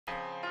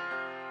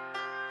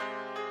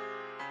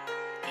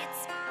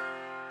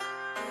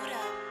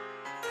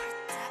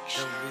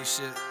funny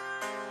shit.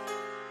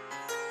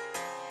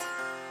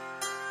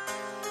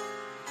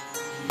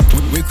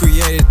 We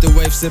created the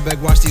wave, sit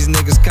back, watch these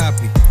niggas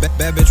copy.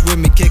 Bad bitch with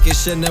me, kicking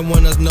shit, that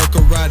want us no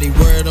karate.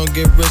 Word don't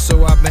get rich,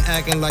 so I been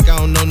acting like I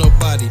don't know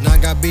nobody. Now I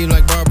got beat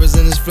like barbers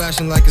and it's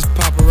flashing like it's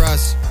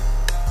paparazzi.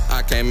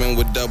 I came in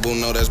with double,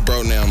 no that's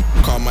bro now.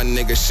 Call my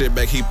nigga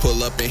ShitBag, he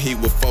pull up and he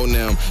with phone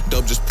now.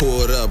 Dope just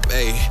pulled up,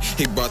 ayy,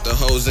 he brought the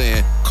hoes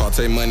in. Call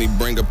take money,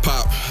 bring a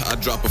pop, I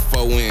drop a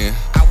 4 in.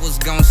 I was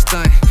gon'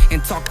 stunt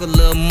and talk a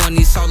little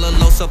money. Saw the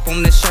los up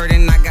on the shirt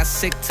and I got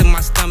sick to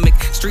my stomach.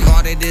 Street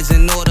audit is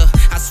in order,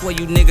 I swear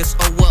you niggas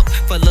owe up.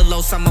 For Lil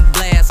Los I'ma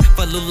blast,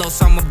 for Lil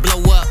Los I'ma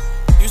blow up.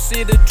 You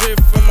see the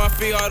drip from my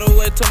feet all the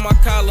way to my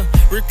collar.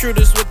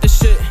 Recruiters with the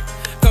shit,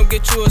 come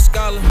get you a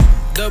scholar.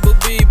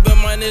 D.O.P.E, but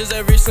mine is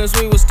ever since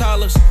we was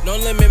toddlers. No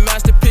limit,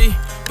 Master P,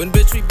 but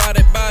bitch we bout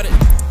it.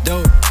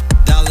 Dope,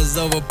 dollars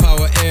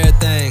overpower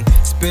everything.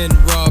 Spin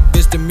raw,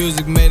 bitch, the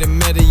music made it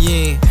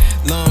Medellin.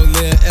 Long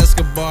live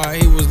Escobar,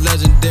 he was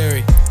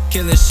legendary.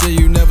 Killing shit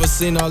you never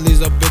seen, all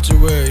these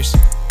obituaries.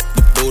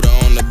 Buddha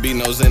on the beat,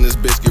 nose in this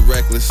bitch get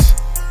reckless.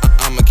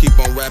 I'ma keep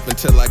on rapping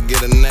till I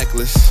get a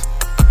necklace.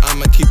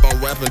 I'ma keep on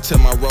rapping till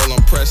my roll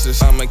on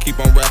precious. I'ma keep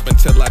on rapping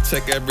till I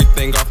check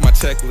everything off my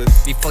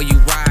checklist. Before you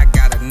ride,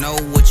 gotta know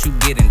what you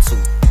get into.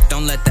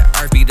 Don't let the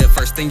earth be the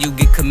first thing you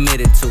get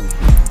committed to.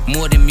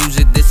 More than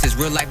music, this is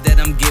real life that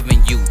I'm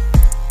giving you.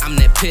 I'm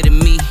that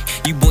epitome,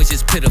 you boys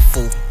just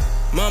pitiful.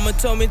 Mama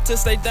told me to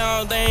stay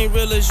down, they ain't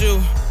real as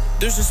you.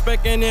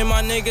 Disrespecting in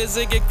my niggas,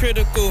 it get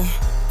critical.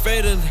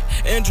 Fatally,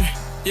 injury,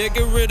 yeah,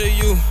 get rid of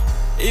you.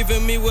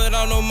 Even me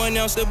without no money,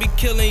 I'll still be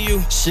killing you.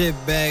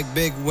 ShitBag,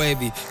 big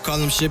wavy. Call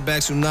him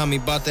ShitBag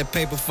tsunami. Bought that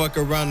paper, fuck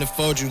around and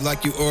fold you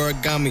like you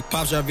origami.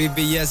 Pops drop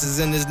VVS's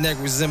in his neck,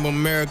 resemble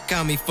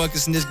Murakami. Fuck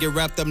this snitch, get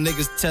wrapped up,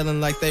 niggas telling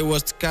like they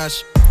was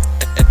Takashi.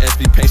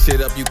 SB paint shit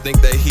up, you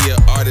think that he an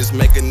artist,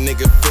 make a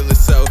nigga feel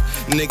himself.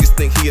 Niggas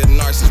think he a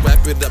narcissist,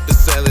 wrap it up and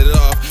sell it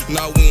off.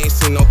 Nah, we ain't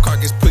seen no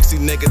carcass, pussy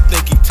nigga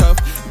think he tough,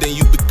 then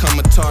you become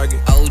a target.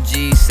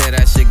 OG said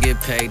I should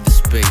get paid to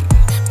speak.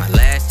 My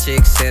last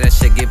chick said I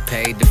should get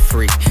paid to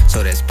freak.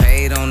 So that's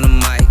paid on the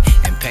mic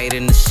and paid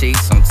in the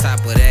sheets. On top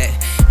of that,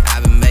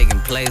 I've been making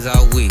plays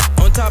all week.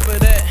 On top of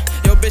that,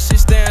 yo bitch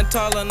is standing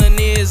tall on her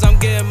knees, I'm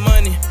getting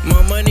money.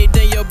 More money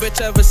than your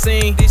bitch ever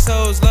seen. These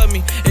hoes love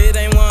me, it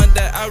ain't one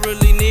that I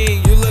really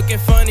need. You looking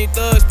funny,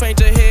 thugs paint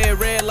your hair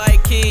red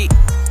like Key.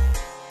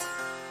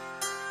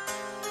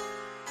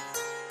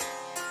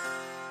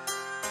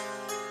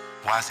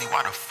 YZ,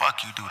 why the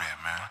fuck you do that,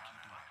 man?